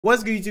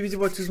What's good, YouTube? It's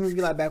your boy Too Smooth.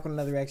 Like back with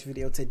another reaction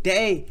video.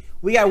 Today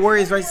we got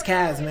Warriors versus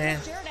Cavs, man.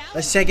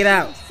 Let's check it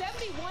out.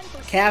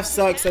 Cavs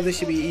suck, so this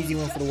should be an easy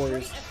one for the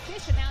Warriors.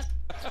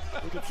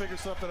 We can figure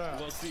something out.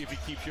 We'll see if he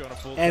keeps you on a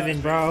full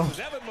Evan, bro.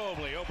 Evan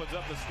Mobley opens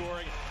up the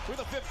scoring with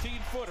a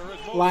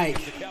 15-footer.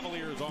 Like,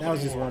 that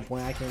was just 1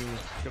 point. I can't even.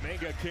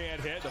 Kuminga can't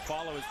hit. The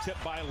follow is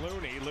tipped by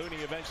Looney. Looney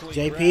eventually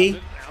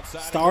JP,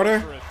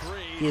 starter.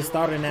 He is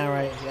starter now,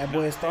 right? That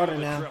boy is starter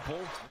now.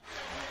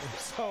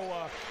 So,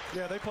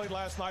 yeah, they played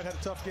last night, had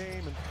a tough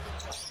game, and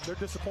they're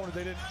disappointed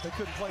they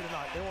couldn't play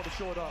tonight. They wanted to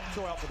show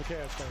out for the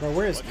Cavs fans. Bro,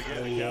 where's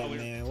Clay at,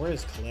 man?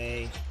 Where's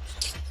Clay?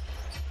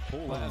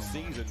 Poole last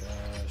season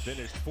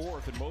finished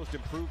 4th in most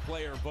improved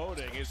player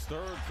voting. His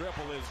 3rd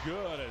triple is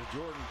good as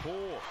Jordan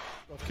Poole.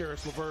 Of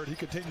Caris LeVert, he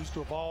continues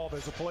to evolve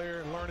as a player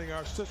and learning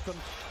our system.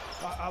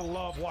 I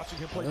love watching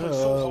him play.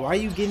 So why are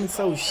you getting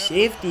so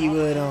shifty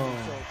with him?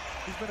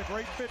 He's been a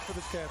great fit for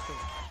this Cavs team.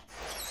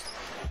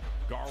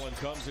 Garland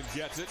comes and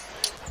gets it.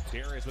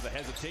 Darius with a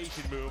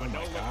hesitation move. And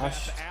no look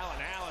pass to Allen.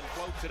 Allen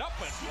floats it up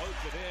and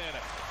floats it in.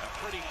 A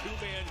pretty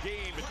two-man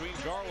game between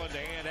Garland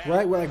and Allen.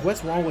 Right, like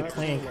what's wrong with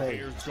Clay and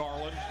Clay?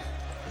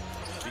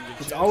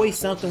 It's always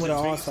something with an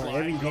all-star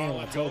every game.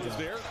 I told you.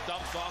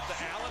 Dumps off to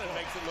Allen and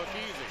makes it look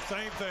easy.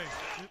 Same thing.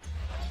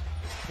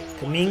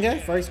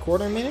 Kuminga, first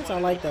quarter minutes. I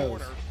like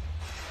those.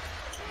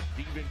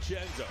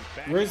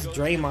 Where's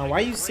Draymond? Why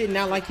are you sitting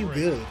out like you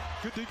good?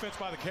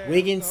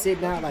 Wiggins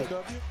sitting out like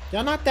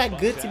y'all not that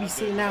good to be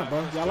sitting out,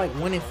 bro. Y'all like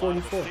 1 in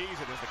 44.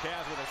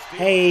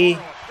 Hey,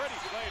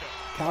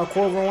 Kyle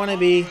Korver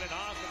wannabe.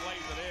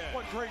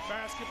 What great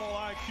basketball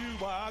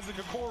IQ by Isaac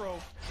Okoro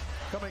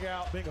coming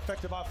out, being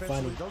effective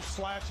offensively. Funny. Those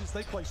slashes,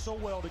 they play so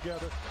well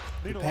together.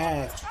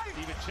 Pass.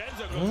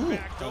 DiVincenzo goes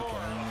back door.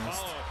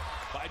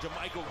 By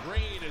JaMychal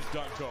Green is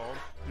dunked home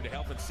due to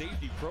health and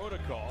safety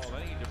protocol.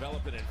 Then he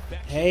developed an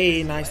infection.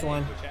 Hey, nice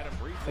one.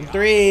 From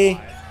 3. And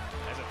a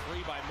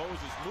 3 by Moses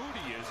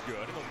Moody is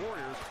good. And the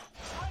Warriors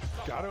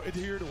got to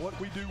adhere to what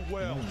we do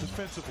well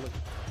defensively.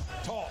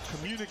 Talk,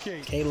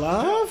 communicate.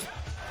 K-Love?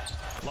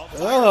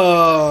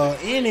 Oh,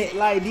 in it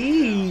like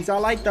these. I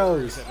like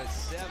those.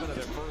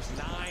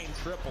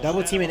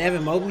 Double teaming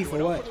Evan Mobley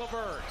for what?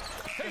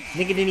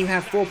 Nigga didn't even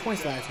have 4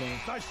 points last game.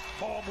 Nice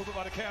ball movement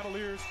by the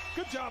Cavaliers.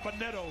 Good job by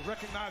Neto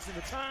recognizing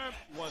the time.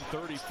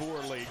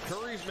 134 lead.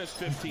 Curry's missed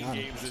 15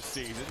 games this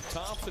season.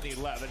 Thompson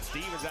 11.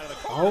 Stevens out of the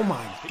corner. Oh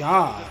my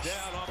gosh.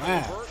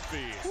 Wow.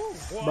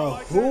 Bro,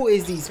 who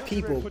is these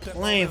people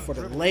playing for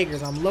the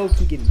Lakers? I'm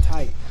low-key getting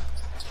tight.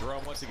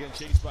 Jerome once again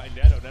chased by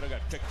Neto. Neto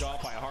got picked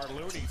off by a hard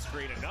Looney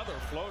screen. Another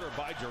floater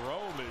by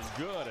Jerome is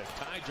good. As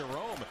Ty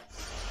Jerome.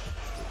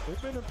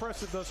 They've been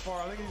impressive thus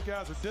far. I think these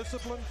guys are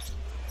disciplined,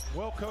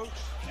 well coached,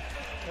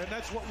 and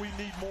that's what we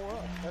need more of.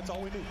 That's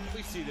all we need.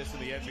 We see this in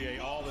the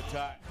NBA all the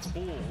time.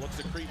 Poole looks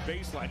to creep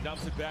baseline,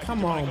 dumps it back.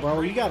 Come on,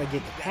 bro. You got to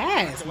get the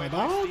pass, my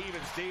dog.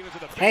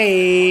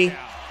 Hey.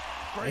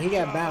 He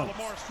got bounced.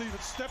 Lamar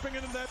Stevens stepping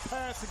into that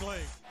passing lane.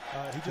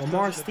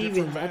 Lamar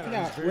Stevens, I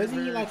forgot.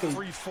 Wasn't he like a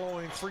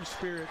free-flowing, free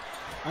spirit?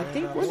 I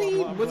think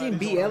wasn't he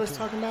B. Ellis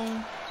talking about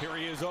him? Here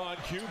he is on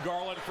cue.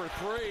 Garland for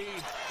 3.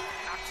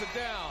 Knocks it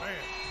down. Man.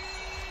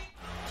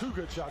 2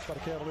 good shots by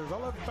the Cavaliers. I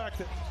love the fact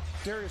that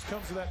Darius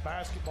comes to that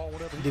basketball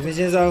whenever he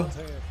DiVincenzo.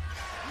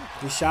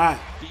 Good shot.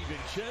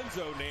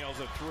 DiVincenzo nails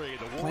a 3.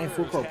 The playing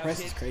full court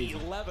press is crazy.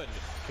 11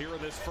 here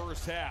in this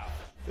first half.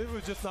 It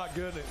was just not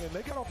good, and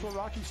they got off to a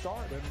rocky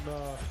start. And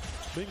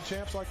being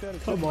champs like that,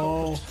 come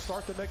on,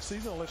 start the next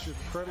season unless you're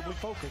incredibly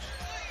focused.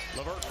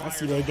 I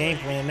see their game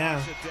plan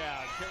now.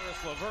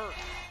 Caris LeVert.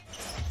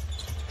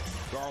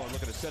 Garland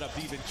looking to set up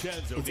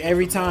DiVincenzo. It's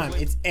every time.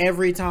 It's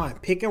every time.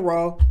 Pick and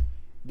roll.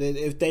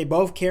 If they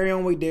both carry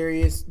on with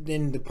Darius,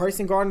 then the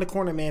person guarding the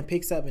corner man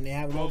picks up and they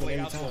have him open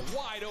every time.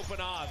 Wide open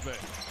Osman.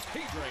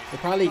 They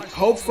probably,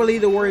 hopefully,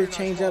 the Warriors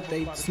change up.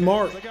 They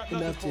smart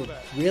enough to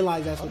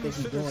realize that's what they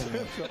keep doing.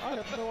 I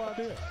have no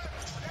idea.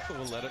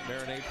 We'll let it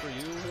marinate for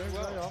you.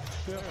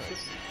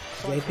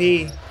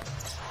 JP.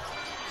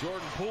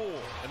 Jordan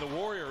Poole and the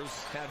Warriors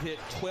have hit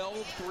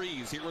 12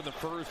 threes here in the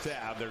first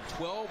half. They're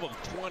 12 of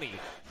 20.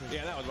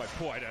 Yeah, that was my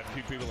point. A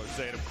few people are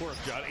saying, of course,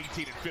 John,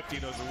 18 and 15,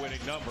 those are winning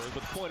numbers.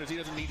 But the point is he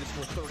doesn't need to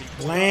score 30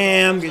 points.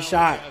 Lamb, good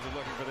shot.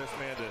 Looking for this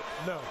man to,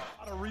 no.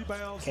 A lot of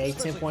rebounds. Okay,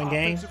 10-point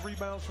game.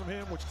 Rebounds from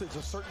him, which is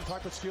a certain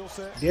type of skill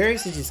set.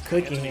 Darius is just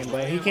cooking him,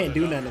 bro. He can't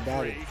do nothing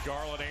about it.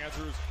 Garland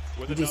answers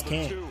with he just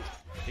can't. 2.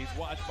 He's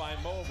watched by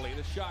Mobley.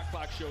 The shot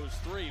clock shows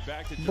 3.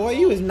 Back to boy,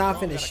 you was not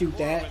finna shoot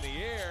that.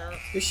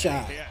 Good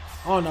shot.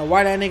 I don't know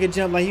why that nigga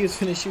jumped like he was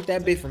finna shoot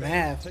that bit from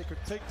half.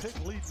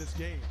 Take lead in this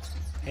game.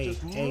 Hey,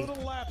 hey.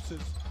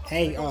 Lapses.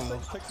 Hey,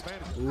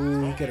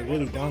 ooh, he could have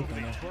really dunked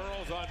on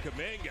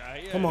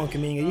that. Come on,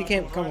 Kuminga. You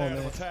can't, come on,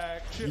 man.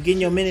 You getting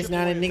your minutes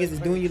now that niggas is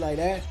doing you like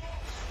that?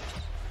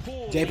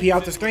 JP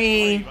off the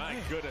screen.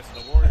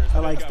 I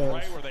like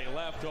those.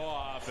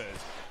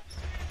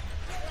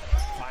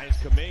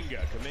 Kuminga.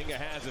 Kuminga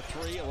has a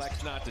 3,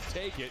 elects not to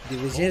take it.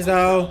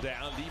 DiVincenzo.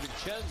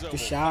 Good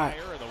shot.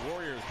 The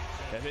Warriors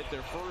have hit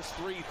their first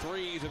 3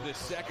 threes of this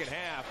second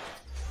half.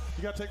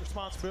 You got to take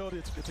responsibility.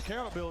 It's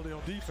accountability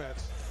on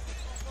defense.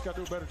 Just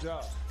got to do a better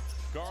job.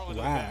 Garland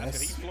wow,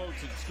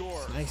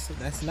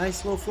 that's a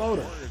nice little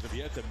floater.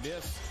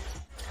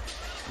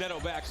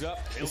 Backs up.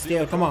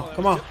 Still, come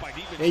on.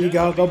 There you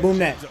go. Go boom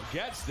that.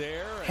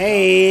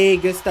 Hey,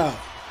 good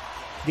stuff.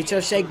 Get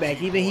your shake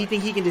back. Even he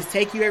think he can just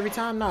take you every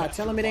time. Nah,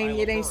 tell him it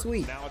ain't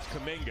sweet. Now it's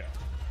Kuminga.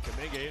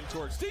 Kuminga in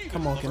towards Steve.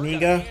 Come on,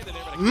 Kuminga.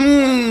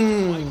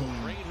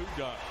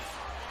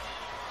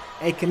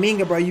 Hey,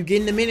 Kuminga, bro, you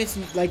getting the minutes?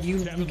 Like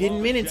you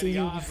getting minutes and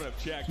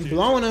you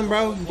blowing them,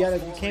 bro.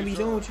 You can't be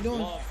doing what you're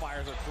doing.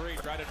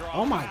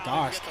 Oh my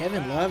gosh,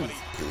 Kevin Love is.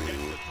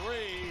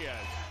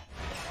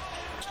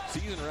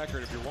 Season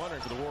record, if you're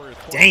wondering, for the Warriors,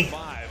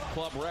 25.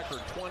 Club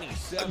record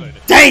 27.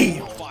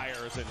 Damn.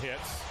 Fires and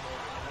hits.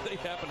 They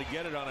happen to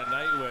get it on a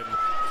night when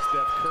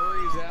Steph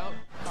Curry's out.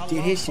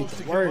 Did his shit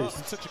the worst.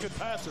 He's such a good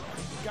passer.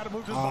 Got to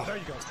move to the ball. There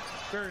you go.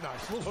 Very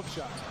nice. Little hook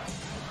shot.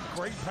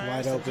 Great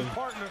pass. Wide open.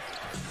 Partner.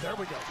 There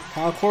we go.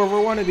 Kyle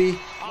Korver wannabe.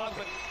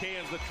 Osmond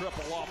cans the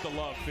triple off the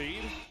Love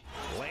feed.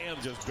 Lamb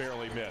just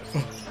barely missed.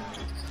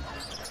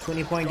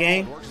 20-point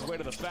game. Works his way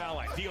to the foul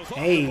line.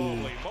 Hey.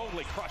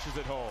 Mobley crushes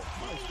it home.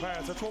 Nice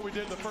pass. That's what we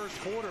did in the first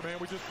quarter, man.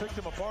 We just picked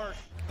him apart.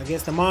 I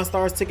guess the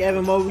Monstars took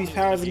Evan Mobley's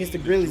powers against the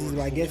Grizzlies,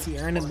 but I guess he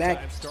earned them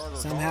back.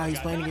 Somehow he's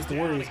playing against the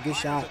Warriors. Good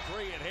shot.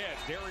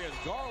 Darius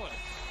Garland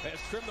has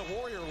trimmed the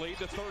Warrior lead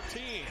to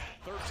 13.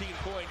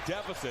 13-point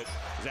deficit.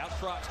 Is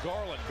outtrots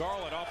Garland.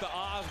 Garland off to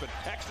Osmond.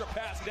 Extra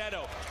pass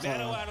Neto.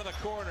 Neto out of the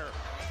corner.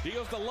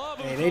 Deals the Love.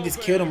 Hey, they just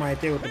killed him right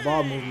there with the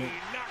ball movement.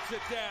 Knocks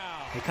it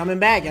down. They coming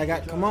back.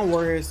 Come on,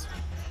 Warriors.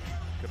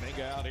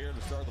 Kuminga out here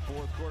to start the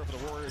fourth quarter for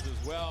the Warriors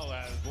as well.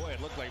 As boy,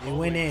 it looked like he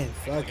went in.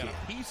 Fuck it.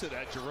 A piece of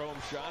that Jerome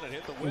shot and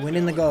hit the window. He went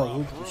in the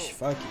goal.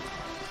 Fuck it.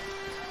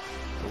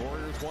 The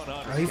Warriors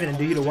 100. Oh, he's gonna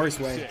do you the worst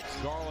way.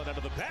 Garland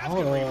under the basket.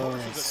 Oh,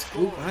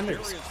 scoop under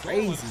is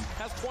crazy.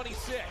 Has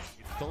 26.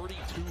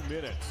 32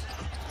 minutes.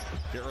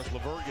 Darius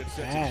LeVert gets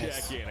set to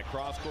check in. A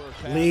cross-court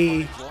pass.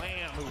 Lee.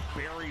 Lamb, who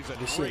buries a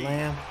good shit,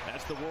 Lamb.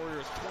 That's the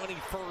Warriors'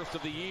 21st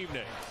of the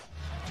evening.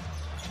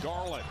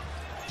 Garland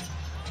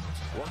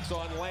works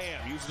on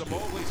Lamb. Uses a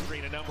Mobley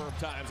screen a number of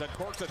times.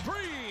 Uncorks a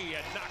three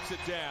and knocks it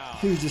down.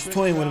 He was just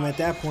toying with him at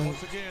that point.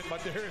 Once again, by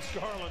Darius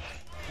Garland,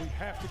 we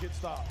have to get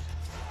stopped.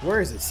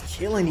 Warriors is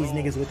killing these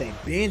niggas with a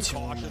bench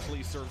on them.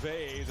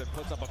 Surveys and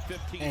puts up a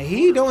 15. And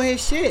he doing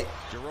his shit.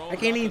 I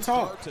can't even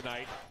talk.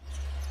 Tonight.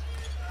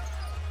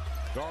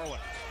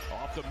 Garland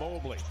off to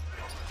Mobley.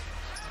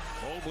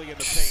 Mobley in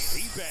the paint.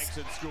 He banks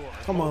and scores.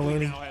 Come on,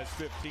 Looney.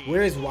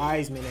 Where's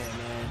Wiseman at,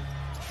 man?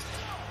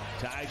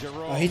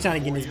 Oh, he's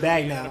trying to get in his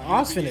bag now. I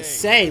was finna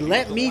say,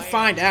 let me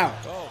find out.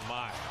 Oh,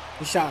 my.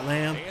 Good shot,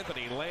 Lamb.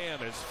 Anthony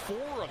Lamb is 4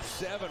 of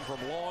 7 from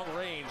long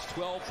range.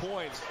 12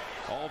 points,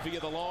 all via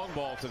the long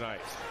ball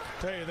tonight.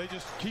 Tell you, they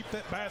just keep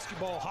that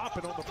basketball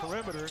hopping on the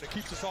perimeter, and it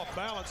keeps us off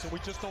balance, and we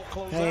just don't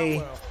close out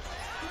well.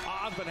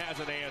 Osmond has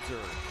an answer.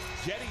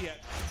 Jetty,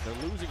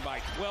 they're losing by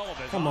 12.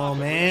 Come on,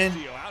 man.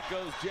 Out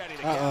goes Jetty.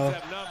 The Cavs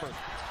have numbers.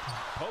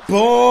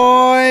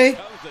 Boy,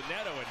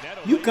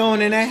 you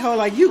going in that hole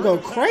like you go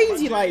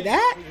crazy like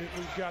that?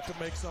 We've got to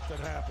make something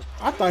happen.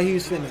 I thought he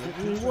was finna.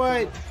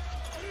 What?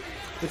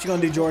 What you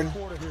gonna do, Jordan?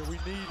 We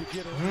need to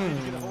get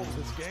a hold of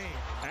this game.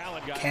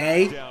 Allen got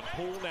down.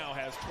 Poole now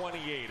has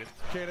 28.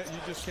 You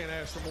just can't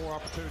ask for more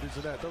opportunities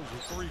than that. Those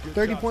are 3 good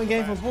 30-point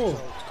game from Poole.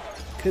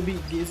 Could be.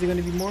 Is it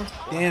gonna be more?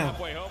 Damn.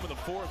 Halfway home in the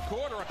fourth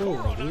quarter.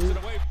 Okoro knocks it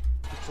away.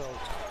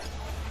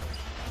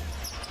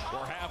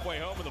 We're halfway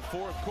home in the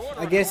fourth quarter.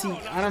 I guess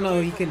I don't know,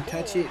 he couldn't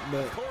touch it,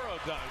 but.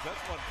 That's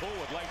what Poole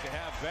would like to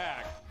have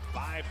back.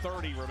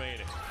 5:30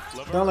 remaining.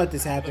 Don't let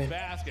this happen.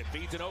 Basket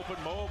beats an open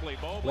Mobley.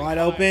 Wide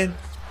open.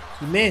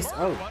 He missed.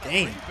 Oh,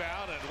 dang.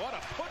 What a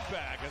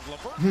putback as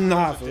LeVert.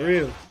 Nah, for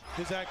real.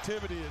 His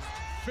activity is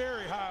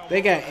very high.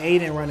 They got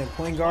Aiden running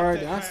point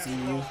guard. I see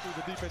you.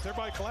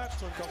 Everybody collapsed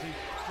because he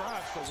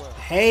drives so well.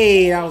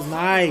 Hey, that was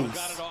nice.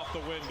 Got it off the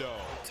window.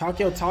 Talk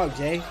your talk,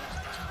 Jay.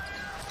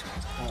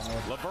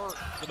 LeVert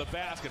to the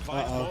basket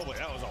finds Mobley.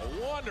 That was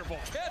a wonderful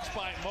catch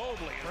by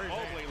Mobley.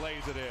 Mobley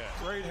lays it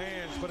in. Great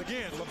hands, but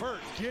again, LeVert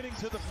getting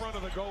to the front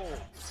of the goal.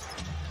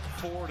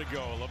 4 to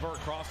go. LeVert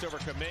crossed over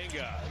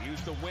Kuminga.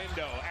 Used the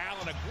window.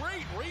 Allen, a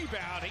great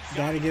rebound.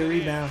 Got to get a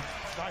rebound.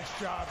 Nice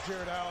job,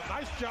 Jared Allen.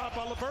 Nice job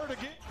by LeVert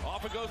again.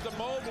 Off it goes to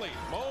Mobley.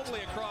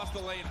 Mobley across the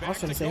lane. I was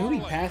trying to say, who did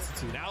he pass it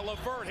to? Now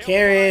LeVert.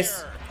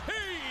 Karras.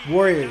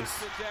 Warriors.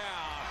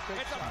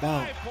 It's a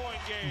Don't. 5-point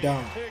game.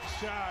 Don't. Big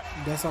shot.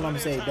 That's all I'm going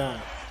to say.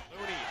 Don't.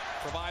 Looney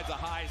provides a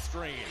high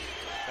screen.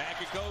 Back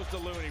it goes to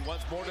Looney.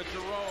 Once more to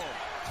Jerome.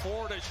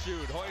 4 to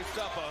shoot. Hoist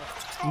up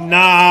a...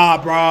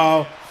 Nah,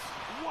 bro.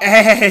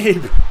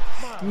 Hey.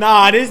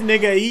 Nah, this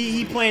nigga,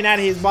 he playing out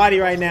of his body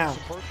right now.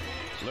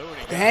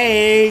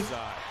 Hey.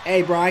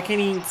 Hey, bro, I can't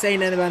even say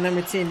nothing about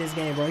number 10 in this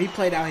game, bro. He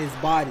played out his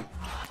body.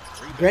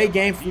 Great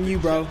game from you,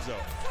 bro.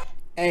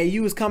 Hey,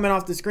 you was coming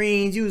off the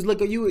screens. You was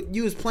looking.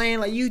 You was playing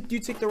like you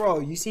took the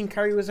role. You seen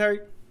Curry was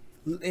hurt,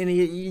 and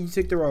you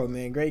took the role,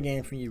 man. Great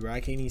game from you, bro.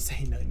 I can't even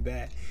say nothing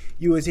bad.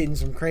 You was hitting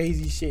some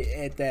crazy shit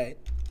at that.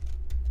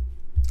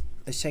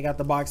 Let's check out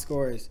the box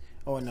scores.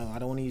 Oh no, I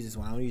don't want to use this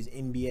one. I want to use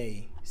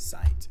NBA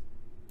site.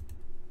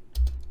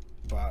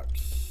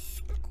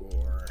 box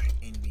score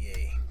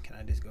NBA. Can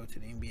I just go to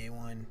the NBA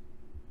one?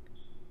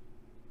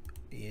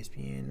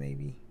 ESPN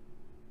maybe.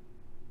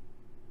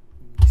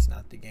 It's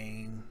not the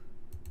game.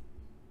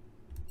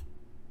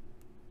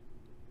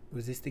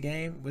 Was this the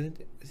game? Was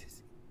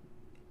this?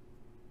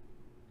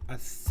 I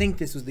think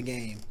this was the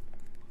game.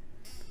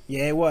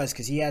 Yeah, it was,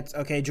 because he had,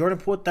 okay, Jordan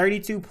Poole,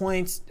 32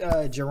 points.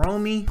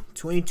 Jerome,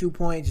 22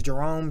 points.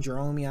 Jerome,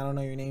 I don't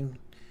know your name.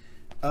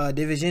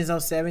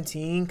 DiVincenzo,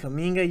 17.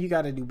 Kuminga, you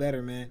got to do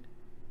better, man.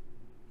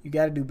 You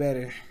got to do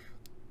better.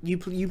 You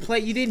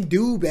didn't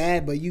do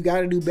bad, but you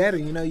got to do better.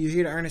 You know, you're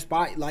here to earn a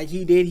spot like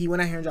he did. He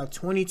went out here and dropped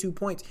 22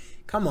 points.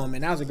 Come on,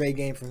 man. That was a great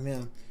game from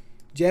him.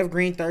 Jeff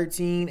Green,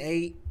 13,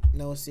 8.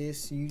 No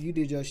assists. You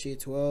did your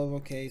shit, 12.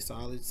 Okay,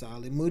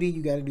 solid. Moody,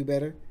 you got to do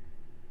better.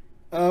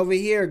 Over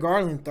here,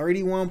 Garland,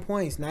 31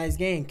 points. Nice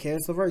game.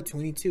 Karis LeVert,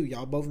 22.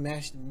 Y'all both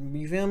matched.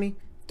 You feel me?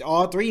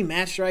 All three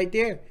matched right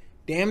there.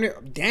 Damn.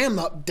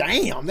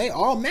 They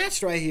all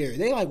matched right here.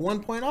 They like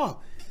 1 point off.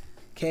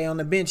 Okay, on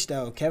the bench,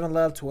 though. Kevin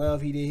Love,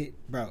 12. He did.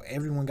 Bro,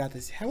 everyone got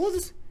this. How was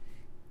this?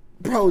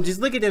 Bro, just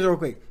look at this real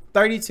quick.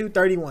 32,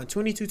 31,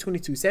 22,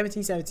 22,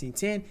 17, 17,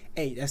 10,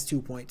 8. That's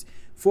 2 points.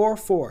 4,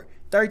 4,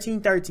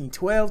 13, 13,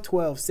 12,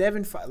 12,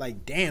 7, 5.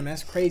 Like, damn,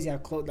 that's crazy how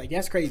close. Like,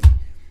 that's crazy.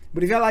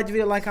 But if y'all like the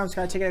video, like, comment,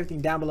 subscribe, check out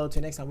everything down below.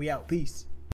 Till next time, we out. Peace.